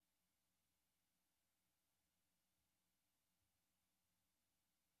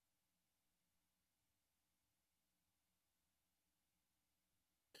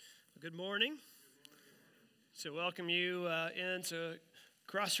Good morning. So welcome you into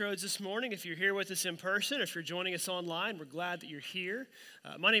Crossroads this morning. If you're here with us in person, if you're joining us online, we're glad that you're here.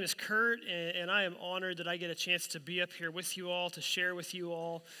 My name is Kurt, and I am honored that I get a chance to be up here with you all, to share with you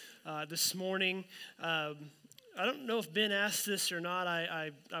all this morning. I don't know if Ben asked this or not.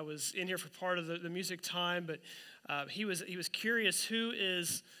 I was in here for part of the music time, but he was curious who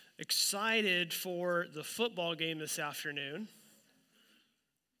is excited for the football game this afternoon.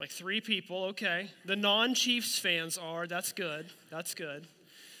 Like 3 people, okay. The non-Chiefs fans are. That's good. That's good.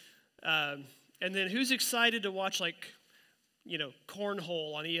 And then who's excited to watch,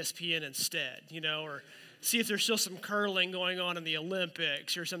 cornhole on ESPN instead, or see if there's still some curling going on in the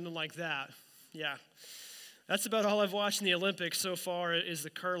Olympics or something like that? Yeah. That's about all I've watched in the Olympics so far is the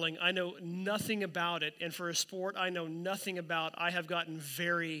curling. I know nothing about it, and for a sport I know nothing about, I have gotten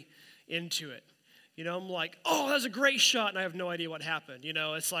very into it. I'm like, oh, that was a great shot, and I have no idea what happened.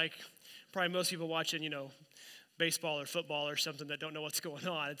 It's like probably most people watching, baseball or football or something that don't know what's going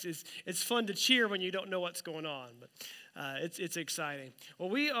on. It's fun to cheer when you don't know what's going on, but it's exciting.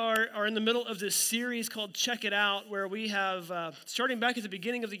 Well, we are in the middle of this series called Check It Out, where we have, starting back at the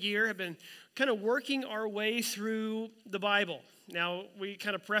beginning of the year, have been kind of working our way through the Bible. Now, we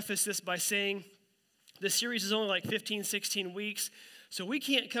kind of preface this by saying this series is only like 15, 16 weeks, so we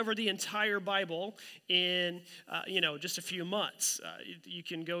can't cover the entire Bible in, just a few months. You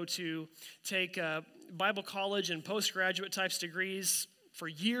can go to take Bible college and postgraduate types degrees for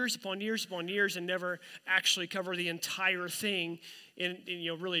years upon years upon years and never actually cover the entire thing and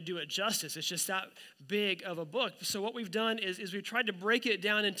really do it justice. It's just that big of a book. So what we've done is we've tried to break it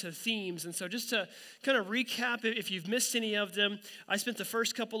down into themes. And so just to kind of recap, if you've missed any of them, I spent the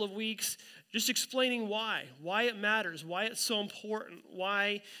first couple of weeks just explaining why it matters, why it's so important,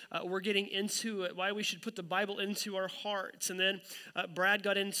 why we're getting into it, why we should put the Bible into our hearts. And then Brad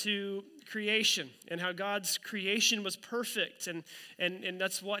got into creation and how God's creation was perfect, and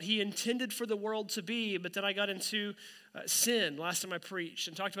that's what he intended for the world to be. But then I got into sin last time I preached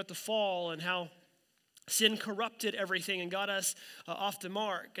and talked about the fall and how sin corrupted everything and got us off the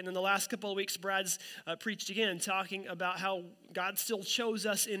mark. And then the last couple of weeks, Brad's preached again, talking about how God still chose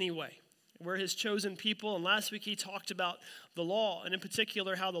us anyway. We're his chosen people. And last week he talked about the law, and in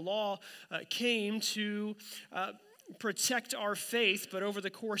particular how the law came to protect our faith, but over the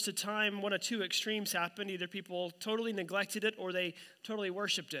course of time, one of 2 extremes happened. Either people totally neglected it or they totally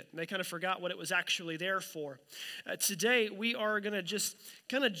worshiped it. And they kind of forgot what it was actually there for. Today, we are going to just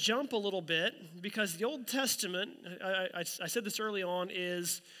kind of jump a little bit because the Old Testament, I said this early on,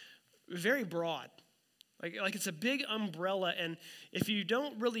 is very broad. Like it's a big umbrella, and if you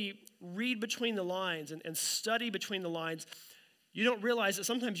don't really read between the lines and study between the lines, you don't realize that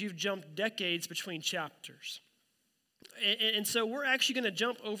sometimes you've jumped decades between chapters. And so we're actually going to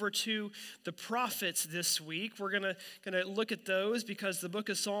jump over to the prophets this week. We're going to look at those because the book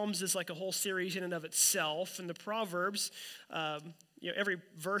of Psalms is like a whole series in and of itself, and the Proverbs, every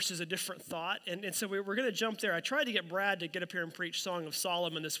verse is a different thought, and so we're going to jump there. I tried to get Brad to get up here and preach Song of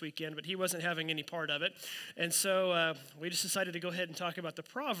Solomon this weekend, but he wasn't having any part of it, and so we just decided to go ahead and talk about the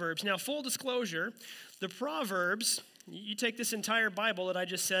Proverbs. Now, full disclosure, the Proverbs, you take this entire Bible that I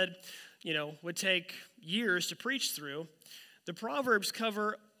just said, would take years to preach through. The Proverbs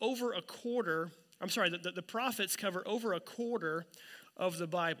cover over a quarter, the prophets cover over a quarter of the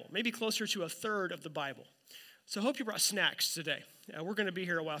Bible, maybe closer to a third of the Bible. So I hope you brought snacks today. We're going to be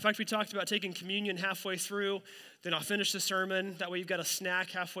here a while. In fact, we talked about taking communion halfway through, then I'll finish the sermon. That way you've got a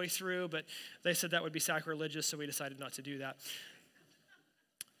snack halfway through, but they said that would be sacrilegious, so we decided not to do that.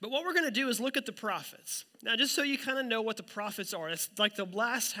 But what we're going to do is look at the prophets. Now, just so you kind of know what the prophets are, it's like the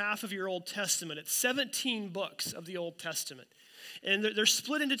last half of your Old Testament. It's 17 books of the Old Testament. And they're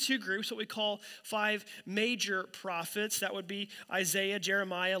split into 2 groups, what we call 5 major prophets. That would be Isaiah,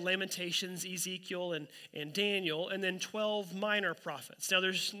 Jeremiah, Lamentations, Ezekiel, and Daniel, and then 12 minor prophets. Now,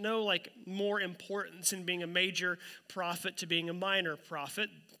 there's no more importance in being a major prophet to being a minor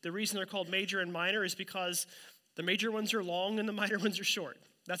prophet. The reason they're called major and minor is because the major ones are long and the minor ones are short.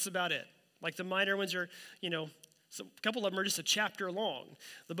 That's about it. Like the minor ones are, so a couple of them are just a chapter long.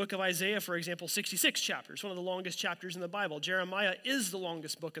 The book of Isaiah, for example, 66 chapters, one of the longest chapters in the Bible. Jeremiah is the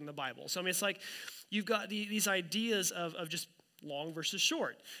longest book in the Bible. So, it's like you've got these ideas of just long versus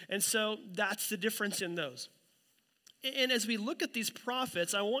short. And so that's the difference in those. And as we look at these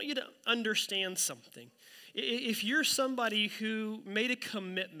prophets, I want you to understand something. If you're somebody who made a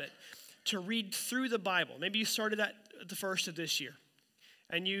commitment to read through the Bible, maybe you started at the first of this year,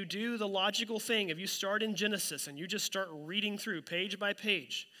 and you do the logical thing, if you start in Genesis and you just start reading through page by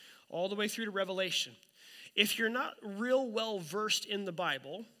page, all the way through to Revelation, If you're not real well versed in the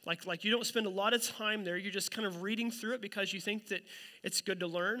Bible, like you don't spend a lot of time there, you're just kind of reading through it because you think that it's good to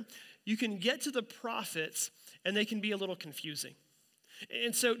learn, you can get to the prophets and they can be a little confusing.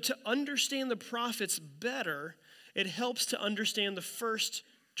 And so to understand the prophets better, it helps to understand the first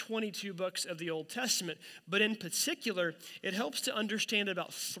 22 books of the Old Testament. But in particular, it helps to understand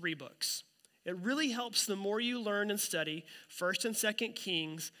about 3 books. It really helps the more you learn and study 1st and 2nd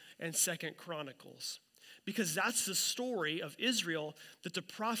Kings and 2nd Chronicles. Because that's the story of Israel that the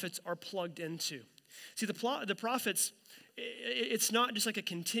prophets are plugged into. See, the prophets, it's not just like a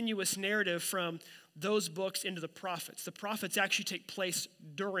continuous narrative from those books into the prophets. The prophets actually take place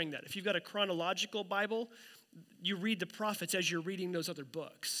during that. If you've got a chronological Bible, you read the prophets as you're reading those other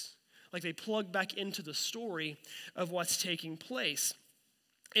books. Like they plug back into the story of what's taking place.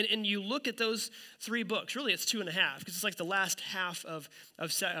 And you look at those 3 books, really it's 2.5, because it's like the last half of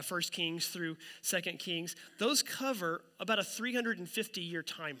 1 Kings through 2 Kings. Those cover about a 350-year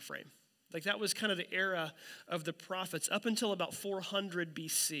time frame. Like that was kind of the era of the prophets up until about 400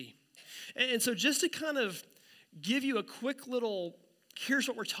 BC. And so just to kind of give you a quick little, here's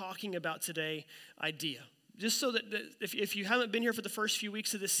what we're talking about today idea. Just so that if you haven't been here for the first few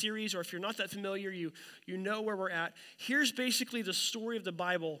weeks of this series, or if you're not that familiar, you know where we're at. Here's basically the story of the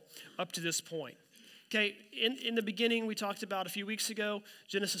Bible up to this point. Okay, in the beginning, we talked about a few weeks ago,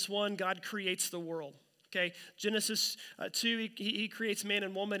 Genesis 1, God creates the world. Okay, Genesis 2, he creates man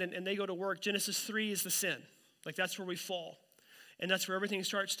and woman, and they go to work. Genesis 3 is the sin. Like that's where we fall. And that's where everything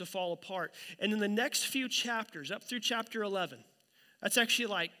starts to fall apart. And in the next few chapters, up through chapter 11, that's actually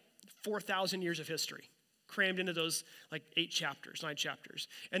like 4,000 years of history crammed into those like 9 chapters.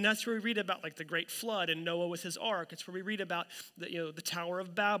 And that's where we read about like the great flood and Noah with his ark. It's where we read about the Tower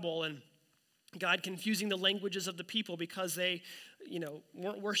of Babel and God confusing the languages of the people because they,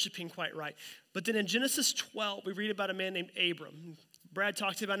 weren't worshiping quite right. But then in Genesis 12, we read about a man named Abram. Brad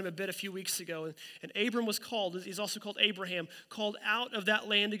talked about him a bit a few weeks ago. And Abram was called, he's also called Abraham, called out of that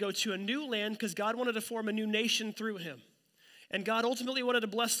land to go to a new land because God wanted to form a new nation through him. And God ultimately wanted to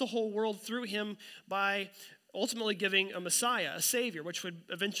bless the whole world through him by ultimately giving a Messiah, a Savior, which would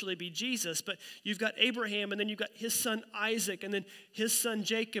eventually be Jesus. But you've got Abraham, and then you've got his son Isaac, and then his son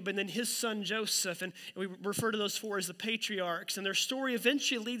Jacob, and then his son Joseph. And we refer to those 4 as the patriarchs. And their story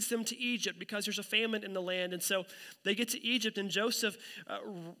eventually leads them to Egypt because there's a famine in the land. And so they get to Egypt, and Joseph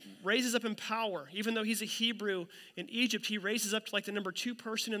raises up in power. Even though he's a Hebrew in Egypt, he raises up to like the number 2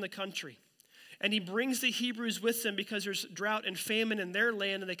 person in the country. And he brings the Hebrews with him because there's drought and famine in their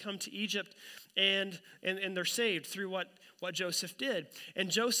land, and they come to Egypt, and they're saved through what Joseph did. And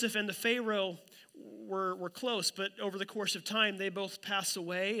Joseph and the Pharaoh were close, but over the course of time, they both pass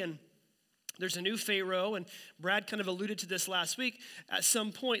away, and there's a new Pharaoh, and Brad kind of alluded to this last week. At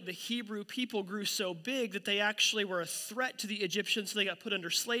some point, the Hebrew people grew so big that they actually were a threat to the Egyptians, so they got put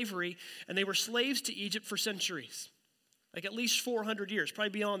under slavery, and they were slaves to Egypt for centuries. Like at least 400 years,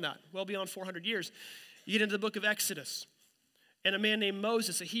 probably beyond that, well beyond 400 years. You get into the book of Exodus, and a man named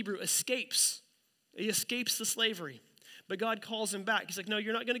Moses, a Hebrew, escapes. He escapes the slavery, but God calls him back. He's like, no,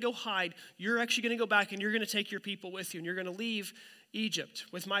 you're not going to go hide. You're actually going to go back, and you're going to take your people with you, and you're going to leave Egypt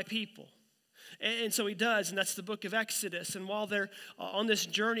with my people. And so he does, and that's the book of Exodus. And while they're on this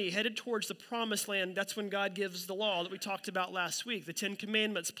journey headed towards the promised land, that's when God gives the law that we talked about last week, the 10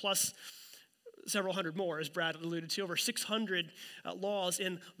 Commandments plus several hundred more, as Brad alluded to, over 600 laws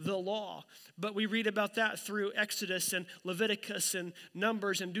in the law. But we read about that through Exodus and Leviticus and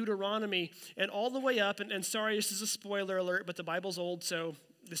Numbers and Deuteronomy and all the way up. And sorry, this is a spoiler alert, but the Bible's old, so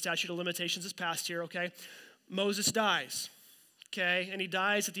the statute of limitations is past here, okay? Moses dies, okay? And he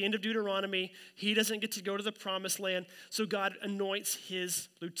dies at the end of Deuteronomy. He doesn't get to go to the promised land, so God anoints his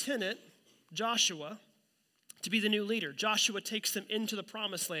lieutenant, Joshua, to be the new leader. Joshua takes them into the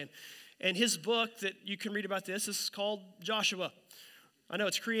promised land. And his book that you can read about this is called Joshua. I know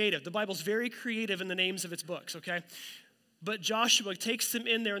it's creative. The Bible's very creative in the names of its books, okay? But Joshua takes them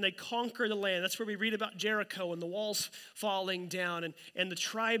in there and they conquer the land. That's where we read about Jericho and the walls falling down. And the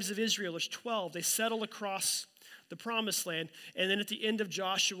tribes of Israel, there's 12. They settle across the promised land. And then at the end of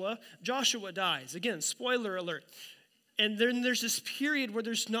Joshua, Joshua dies. Again, spoiler alert. And then there's this period where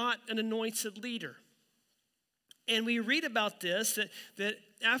there's not an anointed leader. And we read about this, that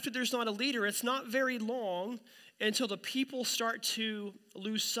after there's not a leader, it's not very long until the people start to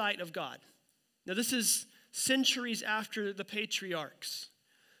lose sight of God. Now, this is centuries after the patriarchs.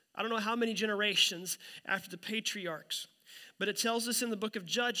 I don't know how many generations after the patriarchs. But it tells us in the book of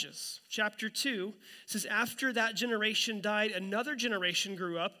Judges, chapter 2, it says, after that generation died, another generation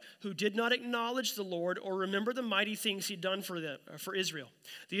grew up who did not acknowledge the Lord or remember the mighty things he'd done for Israel.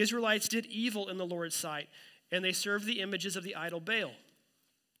 The Israelites did evil in the Lord's sight, and they served the images of the idol Baal.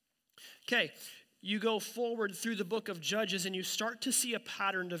 Okay, you go forward through the book of Judges, and you start to see a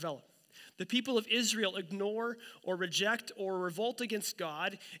pattern develop. The people of Israel ignore or reject or revolt against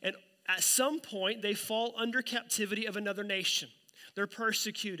God, and at some point they fall under captivity of another nation. They're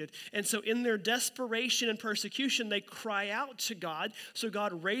persecuted. And so in their desperation and persecution, they cry out to God. So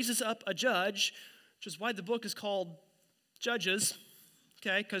God raises up a judge, which is why the book is called Judges,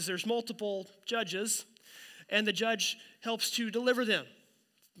 okay, because there's multiple judges. And the judge helps to deliver them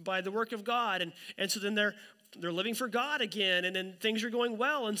by the work of God. And so then they're living for God again, and then things are going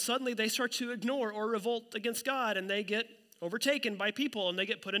well, and suddenly they start to ignore or revolt against God, and they get overtaken by people, and they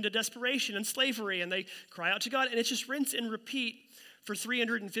get put into desperation and slavery, and they cry out to God, and it's just rinse and repeat for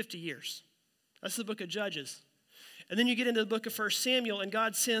 350 years. That's the book of Judges. And then you get into the book of 1 Samuel, and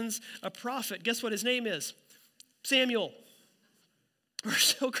God sends a prophet. Guess what his name is? Samuel. We're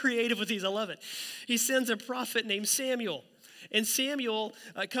so creative with these. I love it. He sends a prophet named Samuel. And Samuel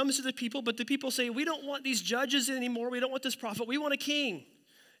comes to the people, but the people say, we don't want these judges anymore. We don't want this prophet. We want a king.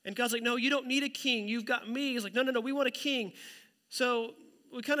 And God's like, no, you don't need a king. You've got me. He's like, no, we want a king. So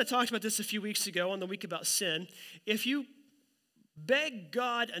we kind of talked about this a few weeks ago on the week about sin. If you beg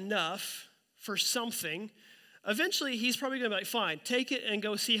God enough for something, eventually he's probably going to be like, fine, take it and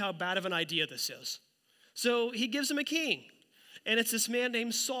go see how bad of an idea this is. So he gives him a king. And it's this man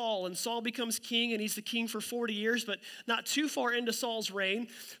named Saul, and Saul becomes king, and he's the king for 40 years, but not too far into Saul's reign,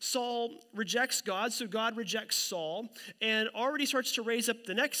 Saul rejects God, so God rejects Saul, and already starts to raise up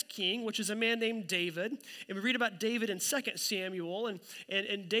the next king, which is a man named David. And we read about David in 2 Samuel,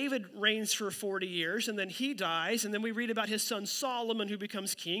 and David reigns for 40 years, and then he dies, and then we read about his son Solomon, who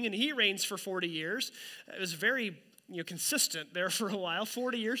becomes king, and he reigns for 40 years. It was very consistent there for a while,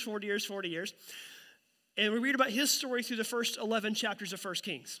 40 years, 40 years, 40 years. And we read about his story through the first 11 chapters of 1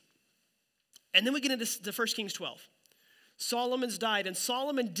 Kings. And then we get into the 1 Kings 12. Solomon's died, and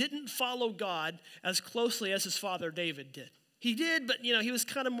Solomon didn't follow God as closely as his father David did. He did, but he was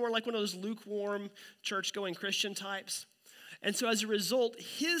kind of more like one of those lukewarm, church-going Christian types. And so as a result,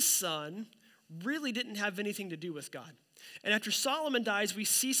 his son really didn't have anything to do with God. And after Solomon dies, we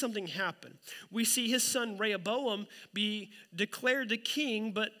see something happen. We see his son Rehoboam be declared the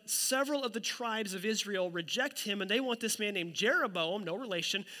king, but several of the tribes of Israel reject him, and they want this man named Jeroboam, no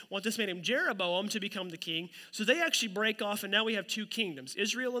relation, want this man named Jeroboam to become the king. So they actually break off, and now we have two kingdoms,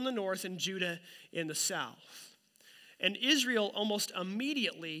 Israel in the north and Judah in the south. And Israel almost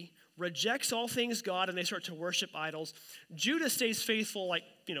immediately rejects all things God, and they start to worship idols. Judah stays faithful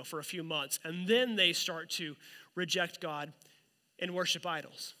for a few months, and then they start to reject God and worship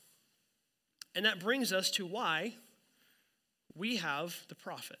idols. And that brings us to why we have the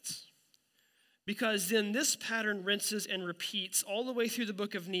prophets. Because then this pattern rinses and repeats all the way through the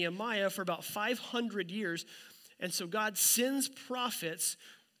book of Nehemiah for about 500 years. And so God sends prophets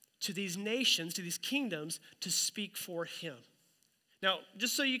to these nations, to these kingdoms, to speak for him. Now,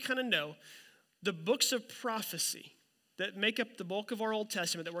 just so you kind of know, the books of prophecy that make up the bulk of our Old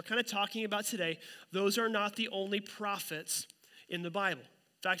Testament that we're kind of talking about today, those are not the only prophets in the Bible.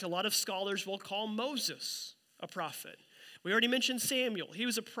 In fact, a lot of scholars will call Moses a prophet. We already mentioned Samuel. He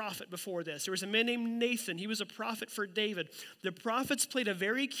was a prophet before this. There was a man named Nathan. He was a prophet for David. The prophets played a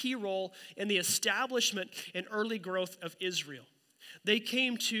very key role in the establishment and early growth of Israel. They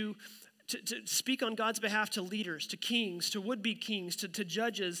came to speak on God's behalf to leaders, to kings, to would-be kings, to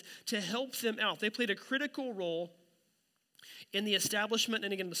judges, to help them out. They played a critical role in the establishment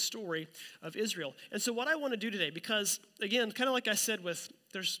and again the story of Israel. And so what I want to do today, because again, kind of like I said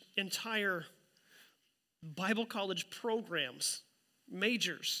there's entire Bible college programs,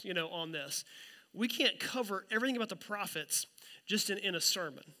 majors, on this. We can't cover everything about the prophets just in a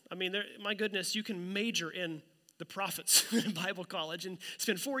sermon. I mean, my goodness, you can major in the prophets in Bible college and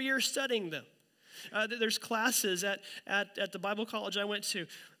spend 4 years studying them. There's classes at the Bible college I went to,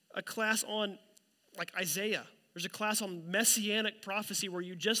 a class on Isaiah. There's a class on messianic prophecy where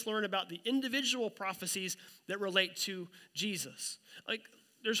you just learn about the individual prophecies that relate to Jesus.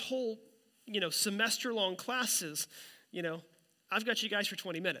 There's whole, semester-long classes. I've got you guys for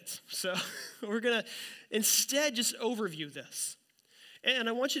 20 minutes. So we're going to instead just overview this. And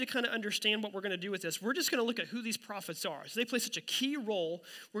I want you to kind of understand what we're going to do with this. We're just going to look at who these prophets are. So they play such a key role.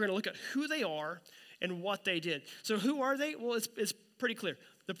 We're going to look at who they are and what they did. So who are they? Well, it's pretty clear.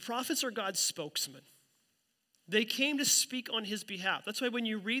 The prophets are God's spokesman. They came to speak on his behalf. That's why when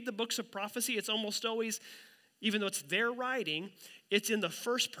you read the books of prophecy, it's almost always even though it's their writing, it's in the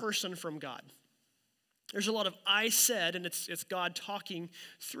first person from God. There's a lot of I said, and it's God talking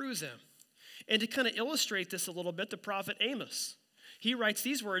through them. And to kind of illustrate this a little bit, the prophet Amos, he writes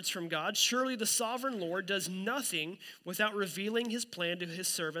these words from God: "Surely the sovereign Lord does nothing without revealing his plan to his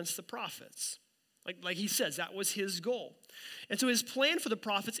servants, the prophets." Like he says, that was his goal. And so his plan for the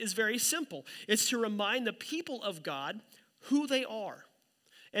prophets is very simple. It's to remind the people of God who they are,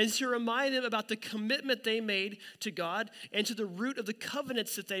 and to remind them about the commitment they made to God and to the root of the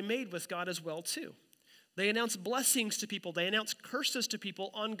covenants that they made with God as well too. They announce blessings to people. They announce curses to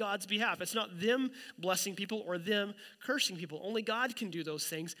people on God's behalf. It's not them blessing people or them cursing people. Only God can do those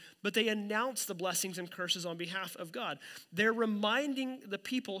things, but they announce the blessings and curses on behalf of God. They're reminding the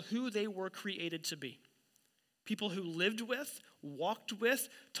people who they were created to be. People who lived with, walked with,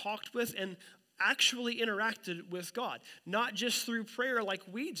 talked with, and actually interacted with God. Not just through prayer like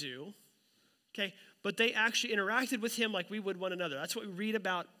we do, okay, but they actually interacted with him like we would one another. That's what we read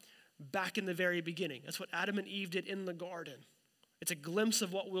about back in the very beginning. That's what Adam and Eve did in the garden. It's a glimpse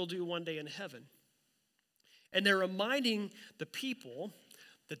of what we'll do one day in heaven. And they're reminding the people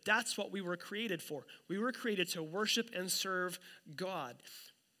that that's what we were created for. We were created to worship and serve God.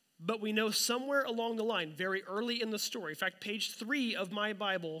 But we know somewhere along the line, very early in the story, in fact, page 3 of my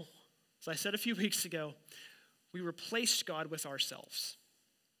Bible, as I said a few weeks ago, we replaced God with ourselves.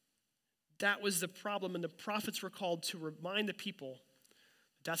 That was the problem, and the prophets were called to remind the people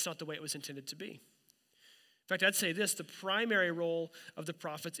that's not the way it was intended to be. In fact, I'd say this: the primary role of the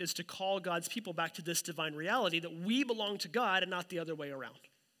prophets is to call God's people back to this divine reality that we belong to God and not the other way around.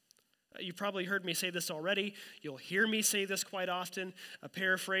 You've probably heard me say this already. You'll hear me say this quite often. A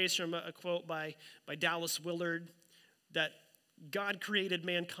paraphrase from a quote by Dallas Willard, that God created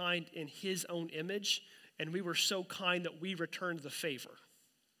mankind in his own image, and we were so kind that we returned the favor.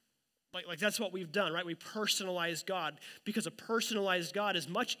 Like that's what we've done, right? We personalized God, because a personalized God is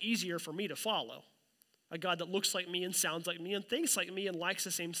much easier for me to follow. A God that looks like me and sounds like me and thinks like me and likes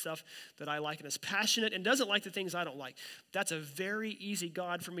the same stuff that I like and is passionate and doesn't like the things I don't like. That's a very easy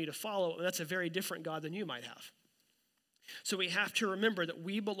God for me to follow, and that's a very different God than you might have. So we have to remember that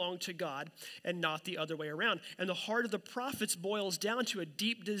we belong to God and not the other way around. And the heart of the prophets boils down to a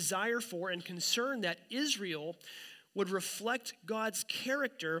deep desire for and concern that Israel would reflect God's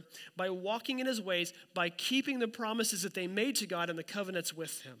character by walking in his ways, by keeping the promises that they made to God and the covenants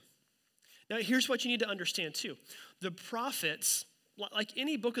with him. Now, here's what you need to understand, too. The prophets, like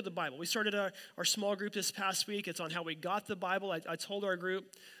any book of the Bible, we started our small group this past week. It's on how we got the Bible. I told our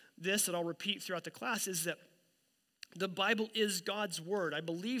group this, that I'll repeat throughout the class, is that the Bible is God's word. I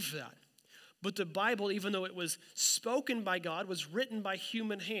believe that. But the Bible, even though it was spoken by God, was written by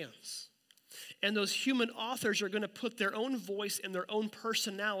human hands. And those human authors are going to put their own voice and their own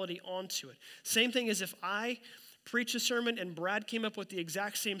personality onto it. Same thing as if I preach a sermon and Brad came up with the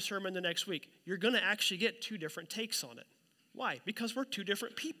exact same sermon the next week. You're going to actually get two different takes on it. Why? Because we're two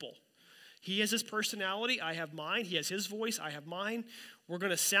different people. He has his personality, I have mine. He has his voice, I have mine. We're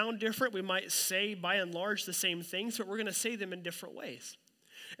going to sound different. We might say, by and large, the same things, but we're going to say them in different ways.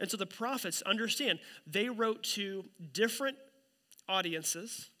 And so the prophets, understand, they wrote to different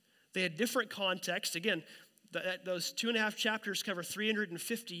audiences. They had different context. Again, those 2.5 chapters cover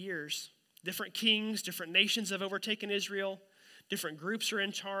 350 years. Different kings, different nations have overtaken Israel. Different groups are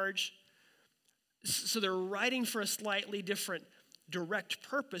in charge. So they're writing for a slightly different direct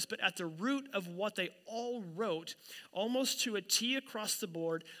purpose, but at the root of what they all wrote, almost to a T across the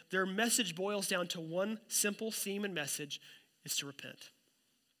board, their message boils down to one simple theme and message: is to repent.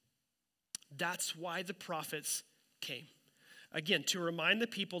 That's why the prophets came. Again, to remind the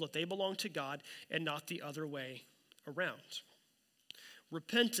people that they belong to God and not the other way around.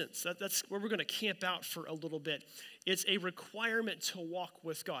 Repentance, that's where we're going to camp out for a little bit. It's a requirement to walk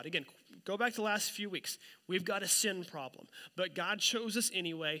with God. Again, go back to the last few weeks. We've got a sin problem, but God chose us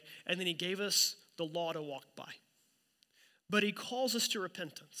anyway, and then he gave us the law to walk by. But he calls us to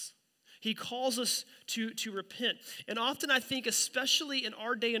repentance. He calls us to repent. And often I think, especially in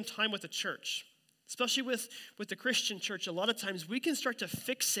our day and time with the church, especially with the Christian church, a lot of times we can start to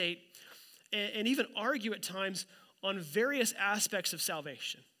fixate and even argue at times on various aspects of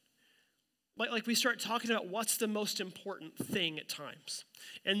salvation. Like we start talking about what's the most important thing at times.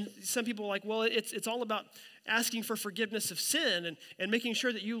 And some people are like, well, it's all about asking for forgiveness of sin and making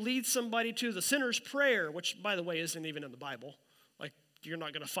sure that you lead somebody to the sinner's prayer, which, by the way, isn't even in the Bible. Like, you're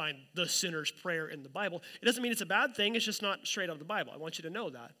not going to find the sinner's prayer in the Bible. It doesn't mean it's a bad thing. It's just not straight out of the Bible. I want you to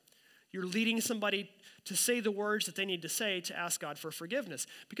know that. You're leading somebody to say the words that they need to say to ask God for forgiveness.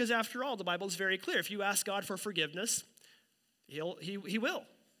 Because after all, the Bible is very clear. If you ask God for forgiveness, he will.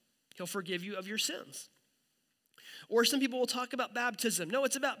 He'll forgive you of your sins. Or some people will talk about baptism. No,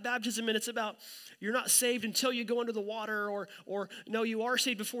 it's about baptism, and it's about you're not saved until you go into the water, or no, you are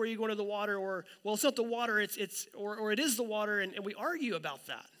saved before you go into the water, or well, it's not the water, it is the water, and we argue about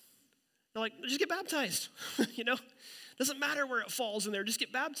that. They're like, just get baptized, Doesn't matter where it falls in there, just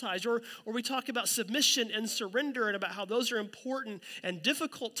get baptized. Or we talk about submission and surrender and about how those are important and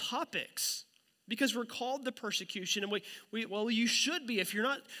difficult topics because we're called to persecution. And well, you should be. If you're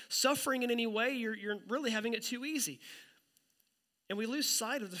not suffering in any way, you're really having it too easy. And we lose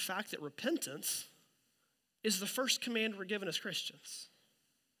sight of the fact that repentance is the first command we're given as Christians.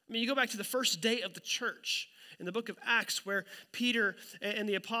 I mean, you go back to the first day of the church in the book of Acts where Peter and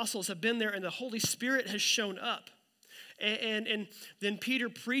the apostles have been there and the Holy Spirit has shown up. And then Peter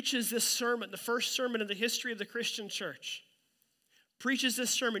preaches this sermon, the first sermon in the history of the Christian church. Preaches this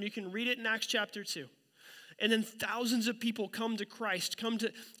sermon. You can read it in Acts chapter 2. And then thousands of people come to Christ, come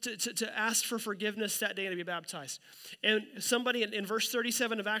to ask for forgiveness that day and to be baptized. And somebody in verse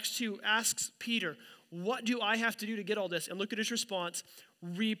 37 of Acts 2 asks Peter, what do I have to do to get all this? And look at his response.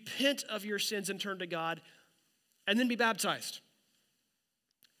 Repent of your sins and turn to God, and then be baptized.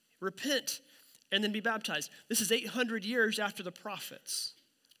 Repent and then be baptized. This is 800 years after the prophets,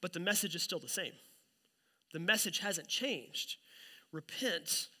 but the message is still the same. The message hasn't changed.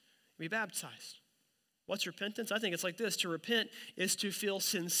 Repent and be baptized. What's repentance? I think it's like this. To repent is to feel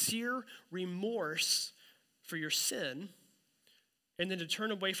sincere remorse for your sin and then to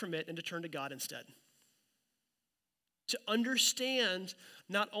turn away from it and to turn to God instead. To understand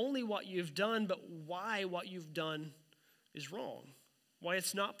not only what you've done, but why what you've done is wrong. Why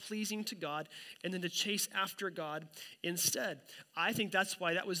it's not pleasing to God, and then to chase after God instead. I think that's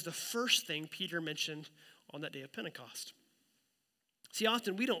why that was the first thing Peter mentioned on that day of Pentecost. See,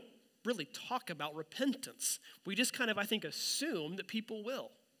 often we don't really talk about repentance. We just kind of, I think, assume that people will.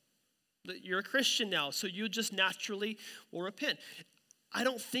 That you're a Christian now, so you just naturally will repent. I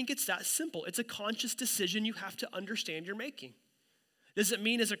don't think it's that simple. It's a conscious decision you have to understand you're making. Does it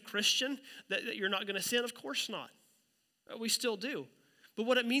mean as a Christian that you're not going to sin? Of course not. We still do. But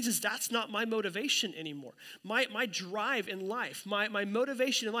what it means is that's not my motivation anymore. My drive in life, my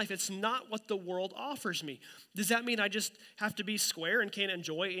motivation in life, it's not what the world offers me. Does that mean I just have to be square and can't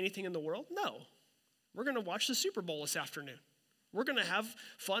enjoy anything in the world? No. We're going to watch the Super Bowl this afternoon. We're going to have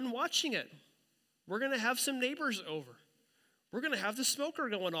fun watching it. We're going to have some neighbors over. We're going to have the smoker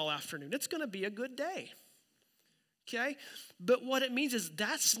going all afternoon. It's going to be a good day. Okay? But what it means is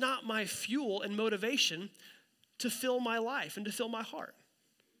that's not my fuel and motivation to fill my life and to fill my heart.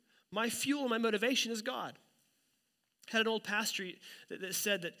 My fuel and my motivation is God. I had an old pastor that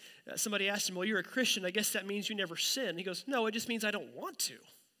said that somebody asked him, well, you're a Christian. I guess that means you never sin. He goes, no, it just means I don't want to.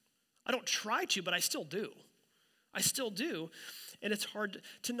 I don't try to, but I still do. I still do, and it's hard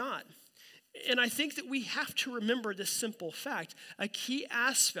to not. And I think that we have to remember this simple fact. A key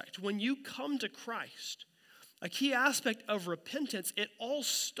aspect when you come to Christ, a key aspect of repentance, it all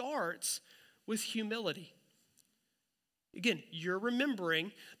starts with humility. Again, you're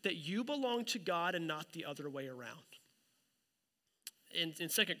remembering that you belong to God and not the other way around. In 2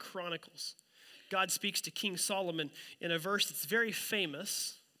 Chronicles, God speaks to King Solomon in a verse that's very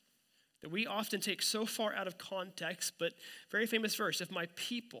famous, that we often take so far out of context, but very famous verse. If my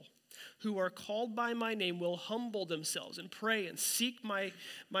people who are called by my name will humble themselves and pray and seek my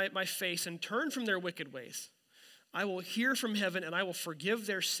face and turn from their wicked ways, I will hear from heaven and I will forgive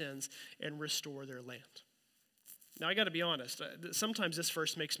their sins and restore their land. Now, I got to be honest, sometimes this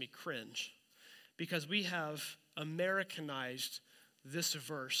verse makes me cringe because we have Americanized this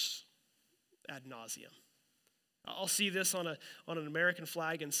verse ad nauseum. I'll see this on an American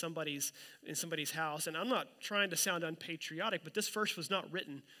flag in somebody's house, and I'm not trying to sound unpatriotic, but this verse was not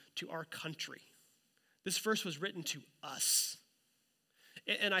written to our country. This verse was written to us.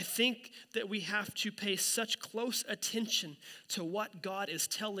 And I think that we have to pay such close attention to what God is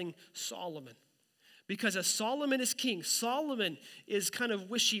telling Solomon. Because as Solomon is king, Solomon is kind of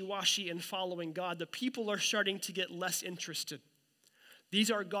wishy-washy in following God. The people are starting to get less interested.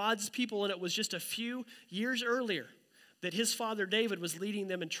 These are God's people, and it was just a few years earlier that his father David was leading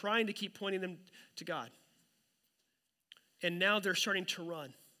them and trying to keep pointing them to God. And now they're starting to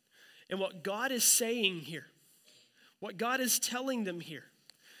run. And what God is saying here, what God is telling them here,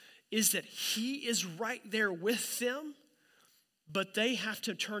 is that he is right there with them, but they have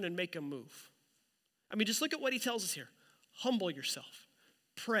to turn and make a move. I mean, just look at what he tells us here. Humble yourself.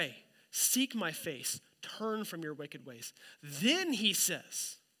 Pray. Seek my face. Turn from your wicked ways. Then he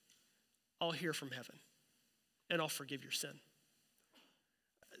says, I'll hear from heaven and I'll forgive your sin.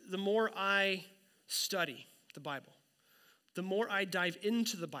 The more I study the Bible, the more I dive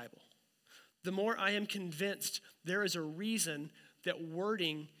into the Bible, the more I am convinced there is a reason that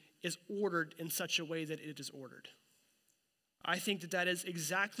wording is ordered in such a way that it is ordered. I think that is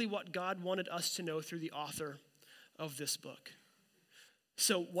exactly what God wanted us to know through the author of this book.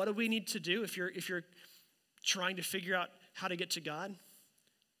 So what do we need to do if you're trying to figure out how to get to God?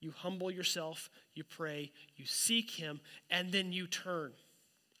 You humble yourself, you pray, you seek him, and then you turn.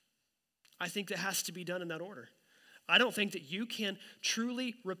 I think that has to be done in that order. I don't think that you can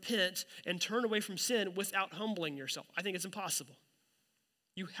truly repent and turn away from sin without humbling yourself. I think it's impossible.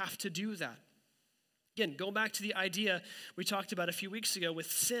 You have to do that. Again, go back to the idea we talked about a few weeks ago with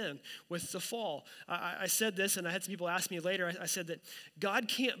sin, with the fall. I said this, and I had some people ask me later. I said that God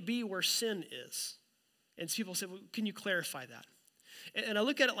can't be where sin is. And people said, well, can you clarify that? And I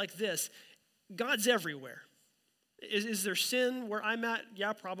look at it like this. God's everywhere. Is there sin where I'm at?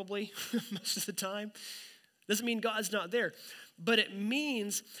 Yeah, probably, most of the time. Doesn't mean God's not there. But it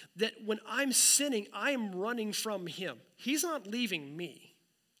means that when I'm sinning, I'm running from him. He's not leaving me.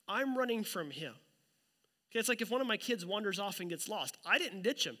 I'm running from him. Okay, it's like if one of my kids wanders off and gets lost. I didn't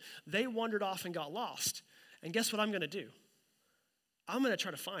ditch them. They wandered off and got lost. And guess what I'm going to do? I'm going to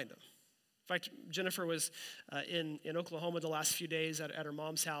try to find them. In fact, Jennifer was in Oklahoma the last few days at her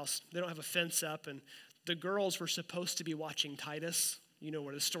mom's house. They don't have a fence up, and the girls were supposed to be watching Titus. You know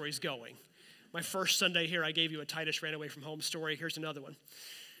where the story's going. My first Sunday here, I gave you a Titus ran away from home story. Here's another one.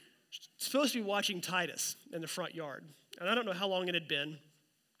 Supposed to be watching Titus in the front yard. And I don't know how long it had been.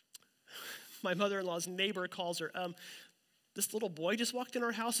 My mother-in-law's neighbor calls her, this little boy just walked in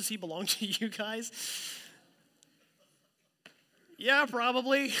our house. Does he belong to you guys? Yeah,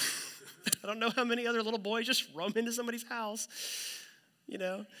 probably. I don't know how many other little boys just roam into somebody's house, you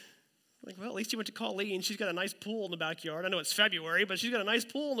know. Like, well, at least he went to Colleen. She's got a nice pool in the backyard. I know it's February, but she's got a nice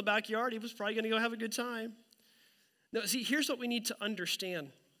pool in the backyard. He was probably going to go have a good time. Now, see, here's what we need to understand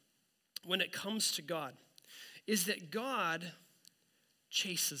when it comes to God, is that God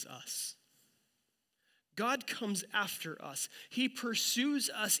chases us. God comes after us. He pursues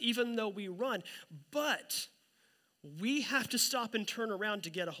us even though we run, but we have to stop and turn around to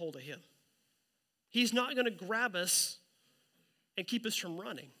get a hold of him. He's not going to grab us and keep us from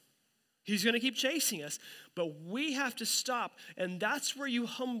running. He's going to keep chasing us, but we have to stop, and that's where you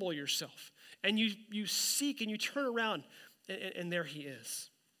humble yourself, and you seek and you turn around, and there he is.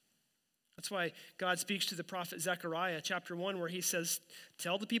 That's why God speaks to the prophet Zechariah, chapter 1, where he says,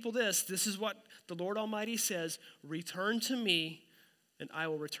 tell the people this is what the Lord Almighty says, return to me, and I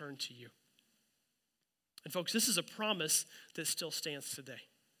will return to you. And folks, this is a promise that still stands today.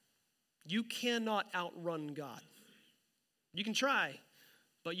 You cannot outrun God. You can try,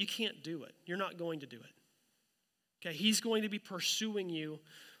 but you can't do it. You're not going to do it. Okay, he's going to be pursuing you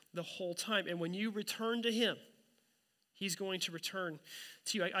the whole time. And when you return to him, he's going to return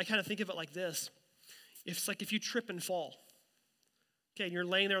to you. I kind of think of it like this. It's like if you trip and fall. Okay, and you're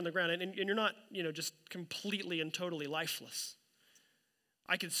laying there on the ground, and you're not, just completely and totally lifeless.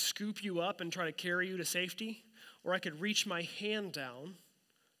 I could scoop you up and try to carry you to safety, or I could reach my hand down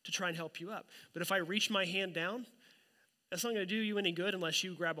to try and help you up. But if I reach my hand down, that's not going to do you any good unless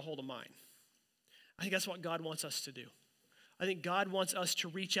you grab a hold of mine. I think that's what God wants us to do. I think God wants us to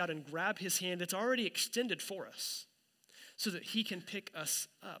reach out and grab his hand that's already extended for us so that he can pick us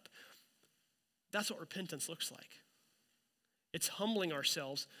up. That's what repentance looks like. It's humbling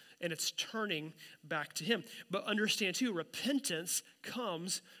ourselves and it's turning back to him. But understand too, repentance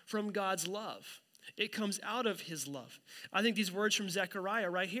comes from God's love. It comes out of his love. I think these words from Zechariah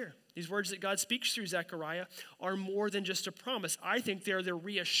right here, these words that God speaks through Zechariah are more than just a promise. I think they're the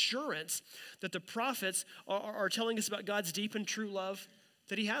reassurance that the prophets are telling us about God's deep and true love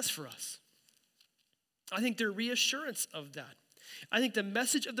that he has for us. I think they're reassurance of that. I think the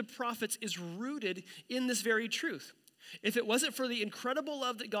message of the prophets is rooted in this very truth. If it wasn't for the incredible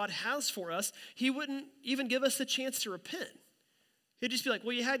love that God has for us, he wouldn't even give us the chance to repent. He'd just be like,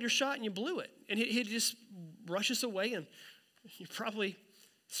 well, you had your shot and you blew it. And he'd just rush us away and you probably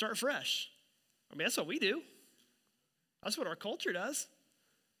start fresh. I mean, that's what we do. That's what our culture does.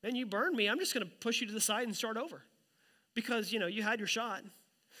 Man, you burned me. I'm just going to push you to the side and start over because, you had your shot.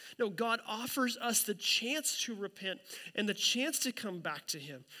 No, God offers us the chance to repent and the chance to come back to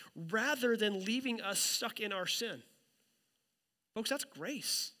him rather than leaving us stuck in our sin. Folks, that's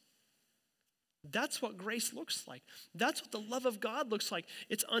grace. That's what grace looks like. That's what the love of God looks like.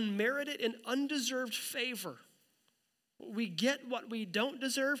 It's unmerited and undeserved favor. We get what we don't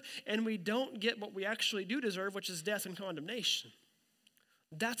deserve, and we don't get what we actually do deserve, which is death and condemnation.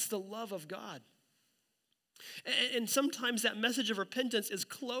 That's the love of God. And sometimes that message of repentance is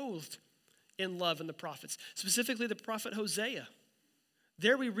clothed in love in the prophets, specifically the prophet Hosea.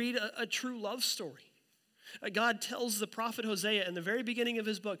 There we read a true love story. God tells the prophet Hosea in the very beginning of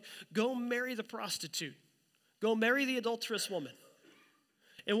his book, go marry the prostitute. Go marry the adulterous woman.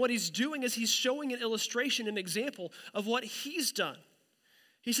 And what he's doing is he's showing an illustration, an example of what he's done.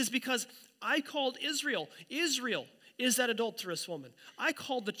 He says, because I called Israel. Israel is that adulterous woman. I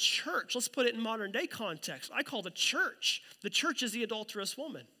called the church. Let's put it in modern day context. I call the church. The church is the adulterous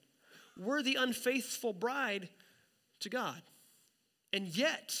woman. We're the unfaithful bride to God. And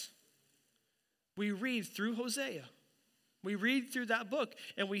yet, we read through Hosea. We read through that book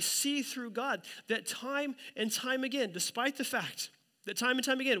and we see through God that time and time again, despite the fact that time and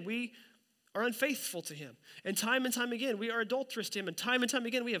time again we are unfaithful to him, and time again we are adulterous to him, and time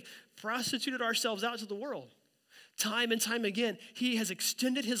again we have prostituted ourselves out to the world. Time and time again, he has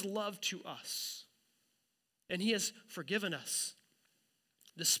extended his love to us, and he has forgiven us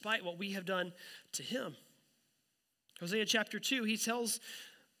despite what we have done to him. Hosea chapter 2, he tells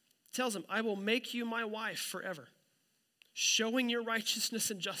him, I will make you my wife forever, showing your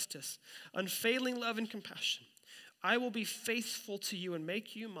righteousness and justice, unfailing love and compassion. I will be faithful to you and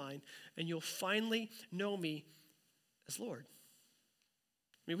make you mine, and you'll finally know me as Lord.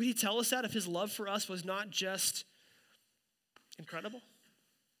 I mean, would he tell us that if his love for us was not just incredible?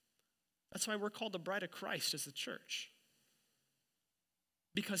 That's why we're called the bride of Christ as the church.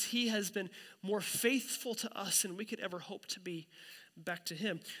 Because he has been more faithful to us than we could ever hope to be back to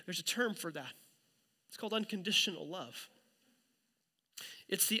him. There's a term for that. It's called unconditional love.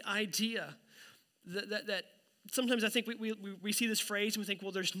 It's the idea that sometimes I think we see this phrase and we think,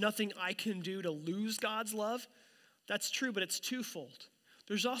 well, there's nothing I can do to lose God's love. That's true, but it's twofold.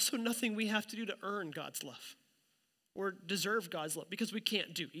 There's also nothing we have to do to earn God's love or deserve God's love, because we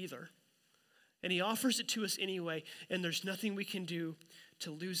can't do either. And he offers it to us anyway, and there's nothing we can do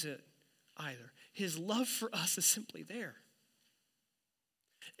to lose it either. His love for us is simply there.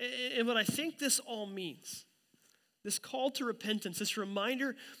 And what I think this all means, this call to repentance, this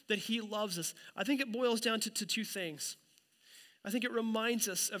reminder that he loves us, I think it boils down to two things. I think it reminds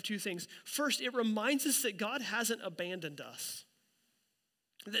us of two things. First, it reminds us that God hasn't abandoned us,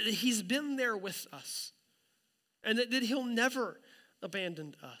 that he's been there with us, and that he'll never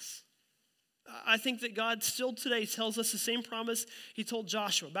abandon us. I think that God still today tells us the same promise he told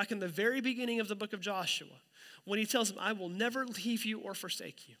Joshua back in the very beginning of the book of Joshua, when he tells him, I will never leave you or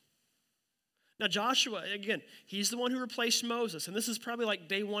forsake you. Now Joshua, again, he's the one who replaced Moses, and this is probably like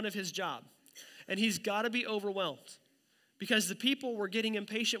day one of his job. And he's got to be overwhelmed because the people were getting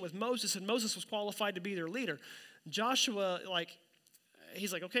impatient with Moses, and Moses was qualified to be their leader. Joshua,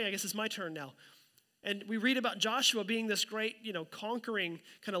 he's like, okay, I guess it's my turn now. And we read about Joshua being this great, conquering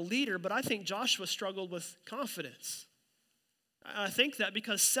kind of leader, but I think Joshua struggled with confidence. I think that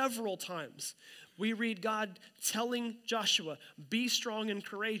because several times we read God telling Joshua, be strong and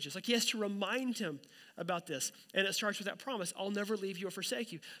courageous. Like he has to remind him about this. And it starts with that promise, I'll never leave you or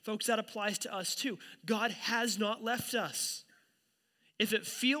forsake you. Folks, that applies to us too. God has not left us. If it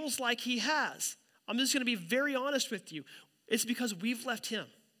feels like he has, I'm just going to be very honest with you. It's because we've left him.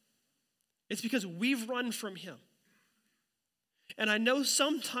 It's because we've run from him. And I know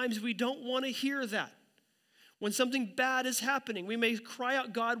sometimes we don't want to hear that. When something bad is happening, we may cry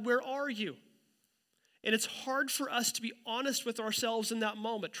out, God, where are you? And it's hard for us to be honest with ourselves in that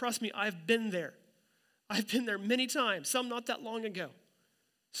moment. Trust me, I've been there. I've been there many times, some not that long ago,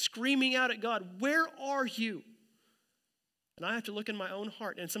 screaming out at God, where are you? And I have to look in my own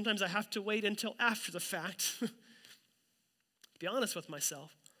heart, and sometimes I have to wait until after the fact to be honest with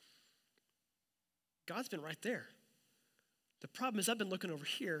myself. God's been right there. The problem is I've been looking over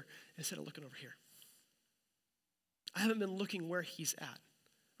here instead of looking over here. I haven't been looking where he's at.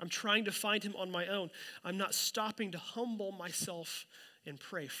 I'm trying to find him on my own. I'm not stopping to humble myself and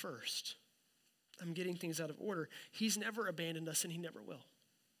pray first. I'm getting things out of order. He's never abandoned us, and he never will.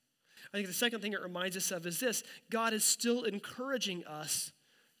 I think the second thing it reminds us of is this: God is still encouraging us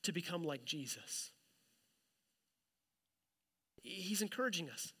to become like Jesus. He's encouraging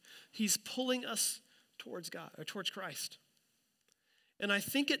us. He's pulling us towards God, or towards Christ. And I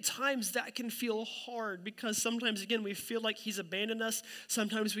think at times that can feel hard because sometimes, again, we feel like he's abandoned us.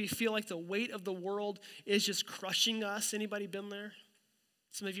 Sometimes we feel like the weight of the world is just crushing us. Anybody been there?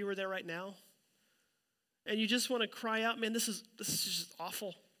 Some of you are there right now. And you just want to cry out, man, this is just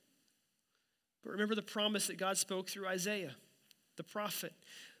awful. But remember the promise that God spoke through Isaiah, the prophet,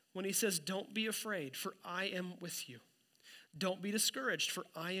 when he says, don't be afraid, for I am with you. Don't be discouraged, for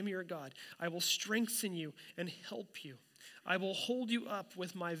I am your God. I will strengthen you and help you. I will hold you up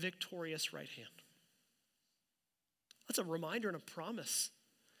with my victorious right hand. That's a reminder and a promise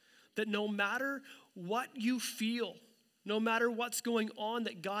that no matter what you feel, no matter what's going on,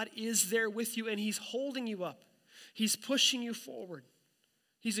 that God is there with you and he's holding you up. He's pushing you forward.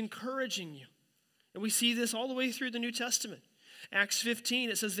 He's encouraging you. And we see this all the way through the New Testament. Acts 15,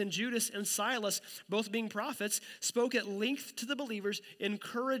 it says, then Judas and Silas, both being prophets, spoke at length to the believers,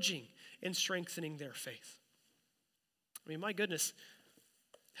 encouraging and strengthening their faith. I mean, my goodness,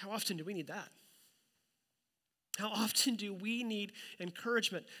 how often do we need that? How often do we need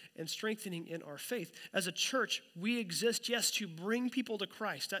encouragement and strengthening in our faith? As a church, we exist, yes, to bring people to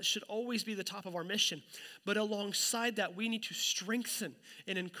Christ. That should always be the top of our mission. But alongside that, we need to strengthen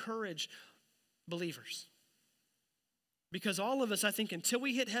and encourage believers. Because all of us, I think, until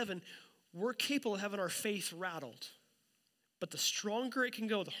we hit heaven, we're capable of having our faith rattled. But the stronger it can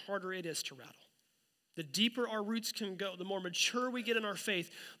go, the harder it is to rattle. The deeper our roots can go, the more mature we get in our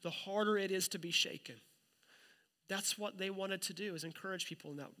faith, the harder it is to be shaken. That's what they wanted to do, is encourage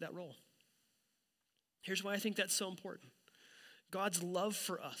people in that role. Here's why I think that's so important. God's love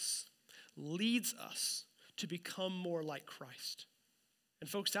for us leads us to become more like Christ. And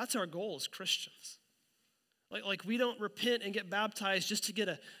folks, that's our goal as Christians. Like we don't repent and get baptized just to get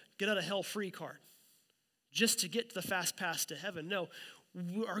out of hell free card, just to get the fast pass to heaven. No,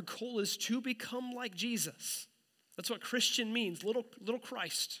 our goal is to become like Jesus. That's what Christian means, little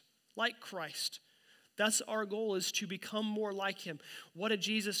Christ, like Christ. That's our goal, is to become more like him. What did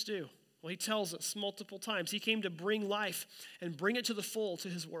Jesus do? Well, he tells us multiple times. He came to bring life and bring it to the full to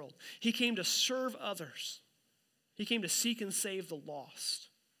his world. He came to serve others. He came to seek and save the lost.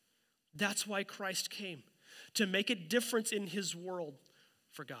 That's why Christ came, to make a difference in his world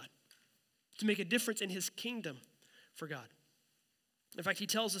for God, to make a difference in his kingdom for God. In fact, he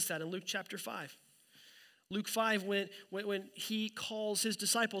tells us that in Luke chapter 5. Luke 5, when he calls his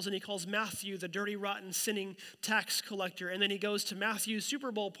disciples, and he calls Matthew the dirty, rotten, sinning tax collector, and then he goes to Matthew's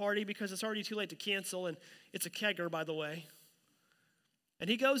Super Bowl party because it's already too late to cancel, and it's a kegger, by the way. And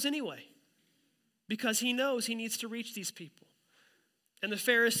he goes anyway because he knows he needs to reach these people. And the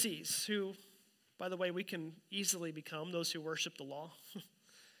Pharisees, who, by the way, we can easily become those who worship the law,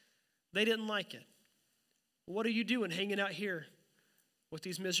 they didn't like it. What are you doing hanging out here with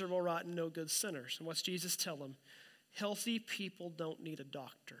these miserable, rotten, no good sinners? And what's Jesus tell them? Healthy people don't need a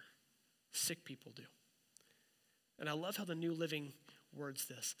doctor. Sick people do. And I love how the New Living words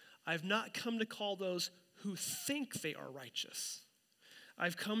this. I've not come to call those who think they are righteous.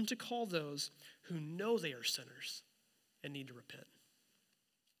 I've come to call those who know they are sinners and need to repent.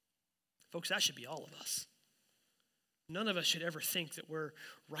 Folks, that should be all of us. None of us should ever think that we're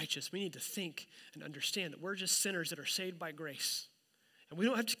righteous. We need to think and understand that we're just sinners that are saved by grace. And we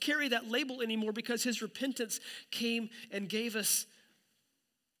don't have to carry that label anymore because his repentance came and gave us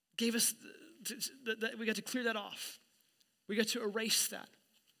we got to clear that off. We got to erase that.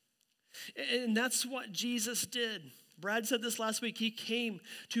 And that's what Jesus did. Brad said this last week. He came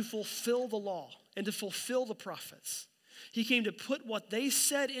to fulfill the law and to fulfill the prophets. He came to put what they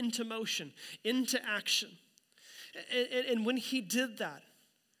said into motion, into action. And when he did that,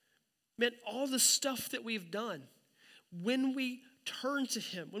 man, all the stuff that we've done, when we turn to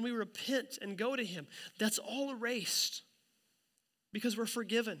him, when we repent and go to him, that's all erased because we're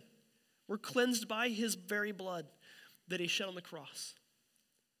forgiven. We're cleansed by his very blood that he shed on the cross.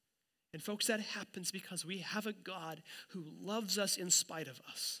 And folks, that happens because we have a God who loves us in spite of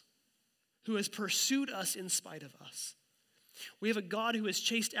us, who has pursued us in spite of us. We have a God who has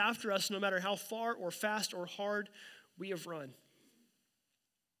chased after us no matter how far or fast or hard we have run.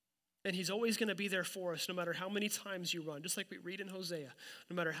 And he's always going to be there for us no matter how many times you run. Just like we read in Hosea,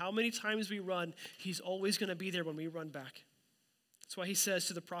 no matter how many times we run, he's always going to be there when we run back. That's why he says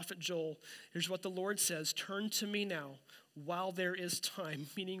to the prophet Joel, here's what the Lord says, turn to me now while there is time,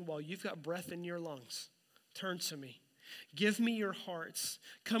 meaning while you've got breath in your lungs. Turn to me. Give me your hearts.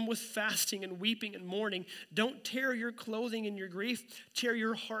 Come with fasting and weeping and mourning. Don't tear your clothing in your grief. Tear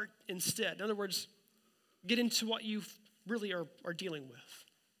your heart instead. In other words, get into what you really are dealing with.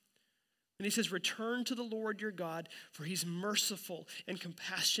 And he says, return to the Lord your God, for he's merciful and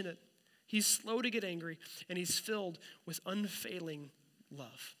compassionate. He's slow to get angry, and he's filled with unfailing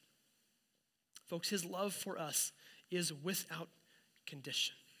love. Folks, his love for us is without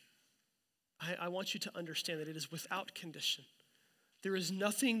condition. I want you to understand that it is without condition. There is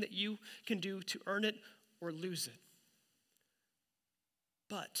nothing that you can do to earn it or lose it.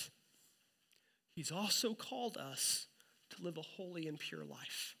 But he's also called us to live a holy and pure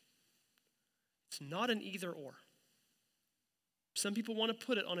life. It's not an either or. Some people want to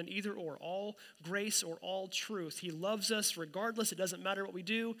put it on an either or, all grace or all truth. He loves us regardless. It doesn't matter what we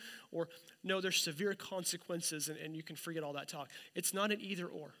do, or no, there's severe consequences and you can forget all that talk. It's not an either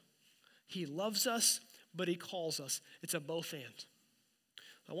or. He loves us, but he calls us. It's a both and.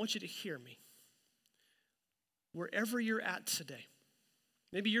 I want you to hear me. Wherever you're at today,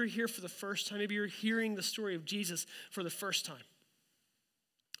 maybe you're here for the first time, maybe you're hearing the story of Jesus for the first time.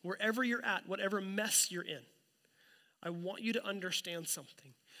 Wherever you're at, whatever mess you're in, I want you to understand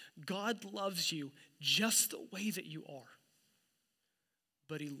something. God loves you just the way that you are,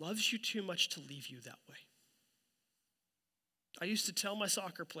 but he loves you too much to leave you that way. I used to tell my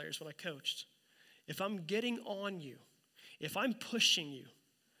soccer players when I coached, if I'm getting on you, if I'm pushing you,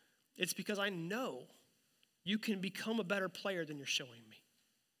 it's because I know you can become a better player than you're showing me.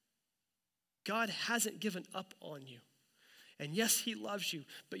 God hasn't given up on you. And yes, he loves you,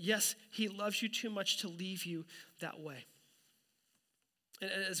 but yes, he loves you too much to leave you that way. And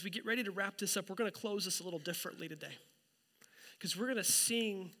as we get ready to wrap this up, we're going to close this a little differently today, because we're going to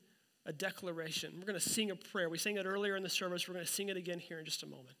sing a declaration. We're going to sing a prayer. We sang it earlier in the service. We're going to sing it again here in just a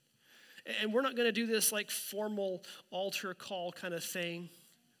moment. And we're not going to do this like formal altar call kind of thing.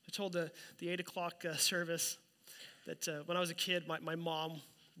 I told the 8 o'clock service that when I was a kid, my mom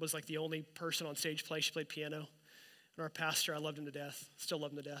was like the only person on stage play. She played piano. And our pastor, I loved him to death, still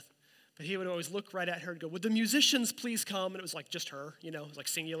love him to death. But he would always look right at her and go, would the musicians please come? And it was like just her, it was like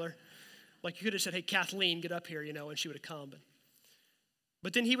singular. Like you could have said, hey, Kathleen, get up here, and she would have come.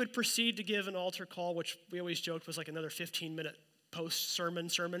 But then he would proceed to give an altar call, which we always joked was like another 15-minute post-sermon.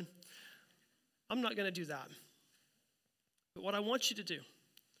 I'm not going to do that. But what I want you to do,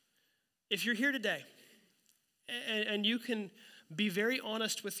 if you're here today and you can be very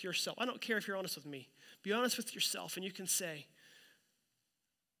honest with yourself, I don't care if you're honest with me, be honest with yourself and you can say,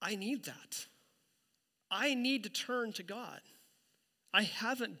 I need that. I need to turn to God. I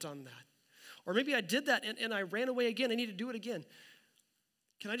haven't done that. Or maybe I did that and I ran away again. I need to do it again.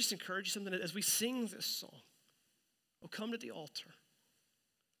 Can I just encourage you something? As we sing this song, come to the altar.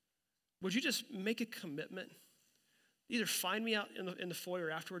 Would you just make a commitment? Either find me out in the foyer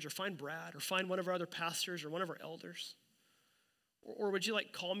afterwards, or find Brad, or find one of our other pastors, or one of our elders. Or would you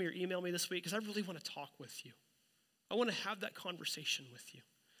call me or email me this week? Because I really want to talk with you. I want to have that conversation with you.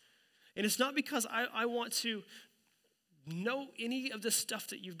 And it's not because I want to know any of the stuff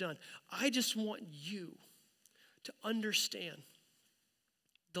that you've done. I just want you to understand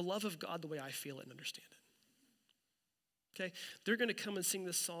the love of God the way I feel it and understand it. Okay? They're going to come and sing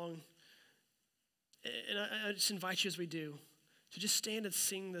this song. And I just invite you as we do to just stand and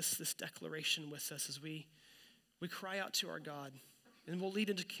sing this declaration with us as we cry out to our God. And we'll lead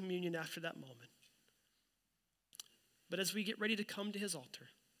into communion after that moment. But as we get ready to come to his altar,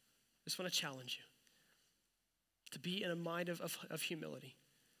 I just want to challenge you to be in a mind of humility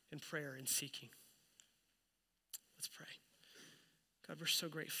and prayer and seeking. Let's pray. God, we're so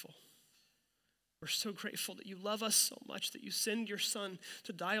grateful. We're so grateful that you love us so much, that you send your son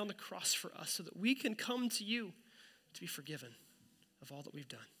to die on the cross for us so that we can come to you to be forgiven of all that we've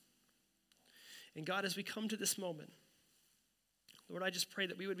done. And God, as we come to this moment, Lord, I just pray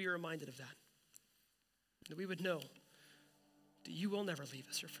that we would be reminded of that we would know that you will never leave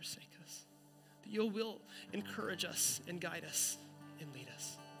us or forsake us, that you will encourage us and guide us and lead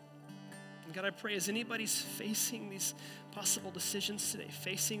us. And God, I pray as anybody's facing these possible decisions today,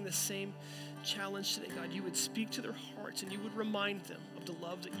 facing the same challenge today, God, you would speak to their hearts and you would remind them of the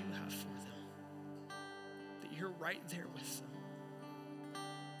love that you have for them, that you're right there with them.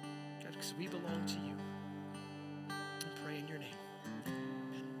 God, because we belong to you. I pray in your name.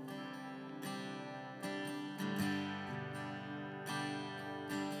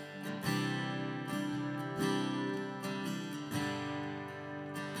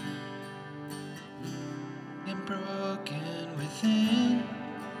 Broken within,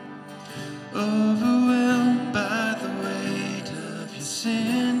 overwhelmed by the weight of your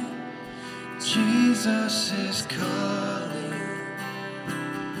sin, Jesus is calling.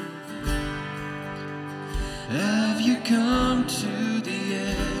 Have you come to the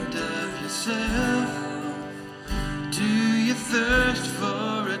end of yourself? Do you thirst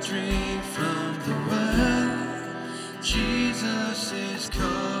for a drink from the well? Jesus is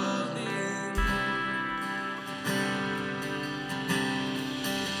calling.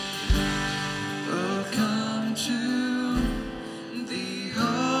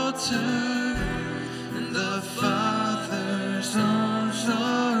 And the Father's arms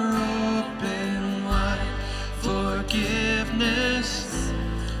are open wide. Forgiveness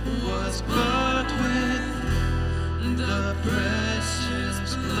was bought with the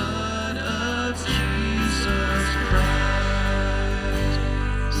precious blood of Jesus Christ.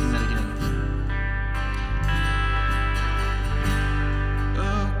 Sing that again.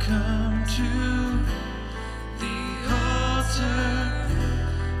 Oh, come to the altar.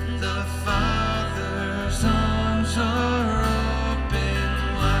 The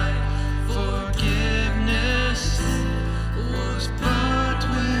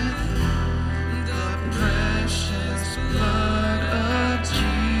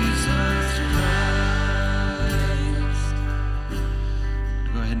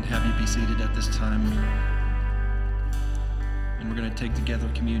have you be seated at this time. And we're going to take together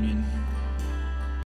communion.